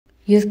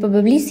You've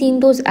probably seen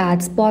those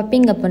ads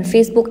popping up on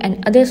Facebook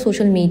and other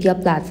social media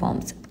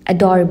platforms.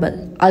 Adorable,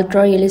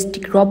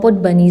 ultra-realistic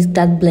robot bunnies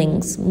that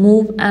blinks,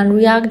 move and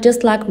react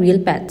just like real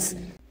pets.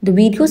 The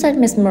videos are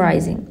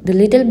mesmerizing. The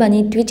little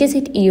bunny twitches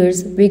its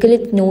ears, wiggles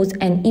its nose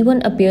and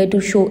even appears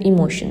to show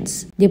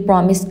emotions. They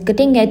promise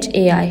cutting-edge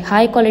AI,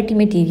 high-quality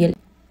material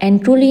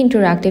and truly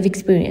interactive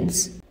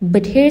experience.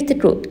 But here's the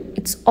truth,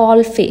 it's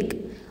all fake.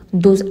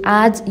 Those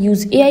ads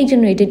use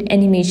AI-generated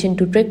animation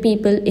to trick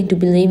people into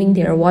believing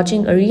they are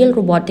watching a real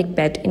robotic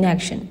pet in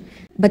action.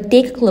 But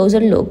take a closer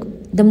look.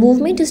 The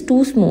movement is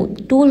too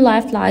smooth, too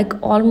lifelike,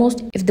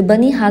 almost if the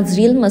bunny has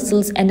real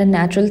muscles and a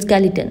natural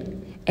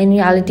skeleton. In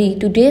reality,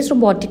 today's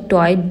robotic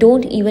toys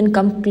don't even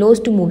come close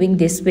to moving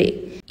this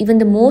way. Even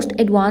the most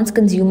advanced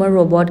consumer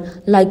robot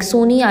like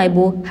Sony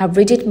Aibo have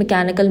rigid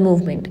mechanical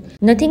movement.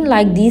 Nothing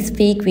like these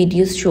fake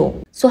videos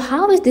show. So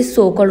how is this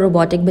so-called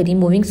robotic bunny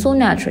moving so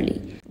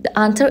naturally? The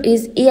answer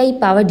is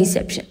AI-powered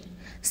deception.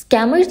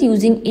 Scammers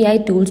using AI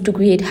tools to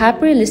create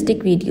hyper-realistic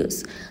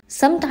videos.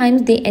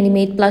 Sometimes they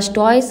animate plush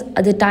toys,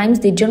 other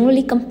times they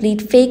generally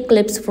complete fake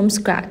clips from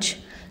scratch.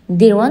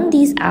 They run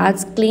these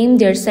ads, claim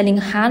they're selling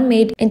a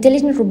handmade,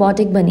 intelligent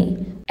robotic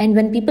bunny. And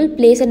when people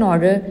place an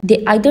order,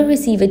 they either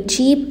receive a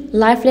cheap,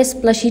 lifeless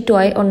plushy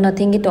toy or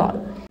nothing at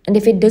all. And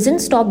if it doesn't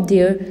stop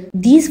there,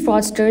 these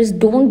fraudsters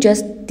don't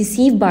just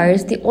deceive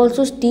buyers, they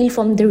also steal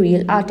from the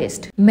real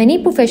artist.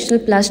 Many professional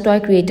plush toy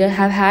creators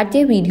have had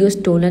their videos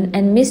stolen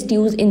and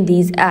misused in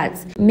these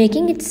ads,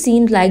 making it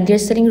seem like they're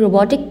selling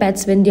robotic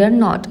pets when they are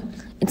not.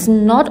 It's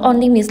not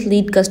only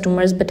misleads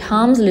customers but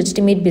harms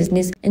legitimate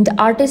business and the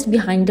artist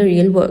behind the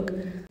real work.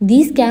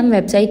 These scam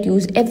websites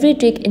use every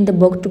trick in the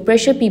book to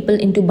pressure people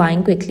into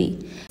buying quickly.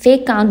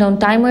 Fake countdown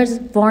timers,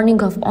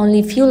 warning of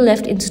only few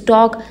left in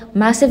stock,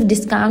 massive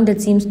discount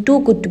that seems too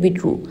good to be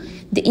true.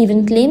 They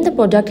even claim the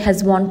product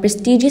has won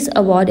prestigious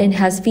award and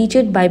has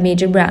featured by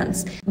major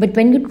brands. But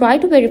when you try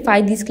to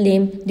verify these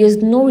claims, there's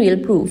no real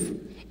proof.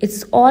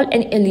 It's all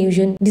an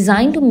illusion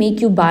designed to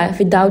make you buy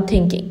without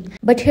thinking.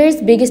 But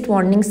here's biggest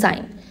warning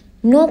sign.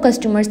 No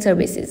customer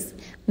services.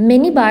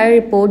 Many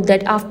buyers report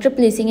that after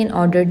placing an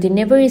order, they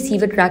never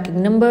receive a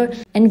tracking number,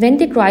 and when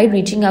they try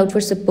reaching out for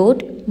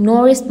support,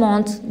 no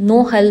response,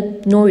 no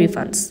help, no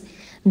refunds.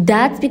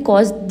 That's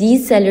because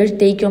these sellers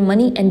take your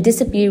money and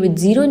disappear with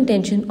zero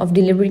intention of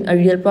delivering a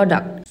real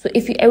product. So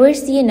if you ever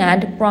see an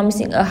ad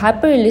promising a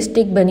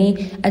hyper-realistic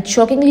bunny at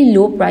shockingly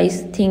low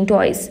price, think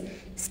twice.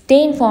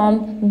 Stay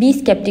informed, be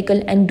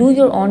skeptical and do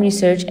your own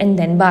research and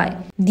then buy.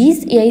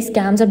 These AI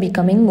scams are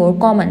becoming more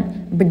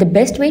common, but the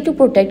best way to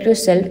protect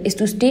yourself is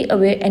to stay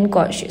aware and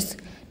cautious.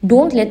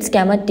 Don't let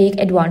scammers take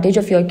advantage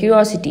of your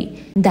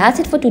curiosity. That's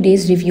it for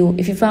today's review.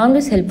 If you found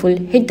this helpful,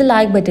 hit the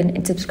like button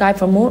and subscribe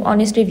for more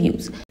honest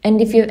reviews.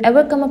 And if you've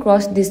ever come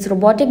across this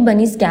robotic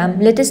bunny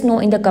scam, let us know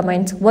in the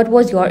comments what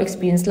was your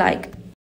experience like.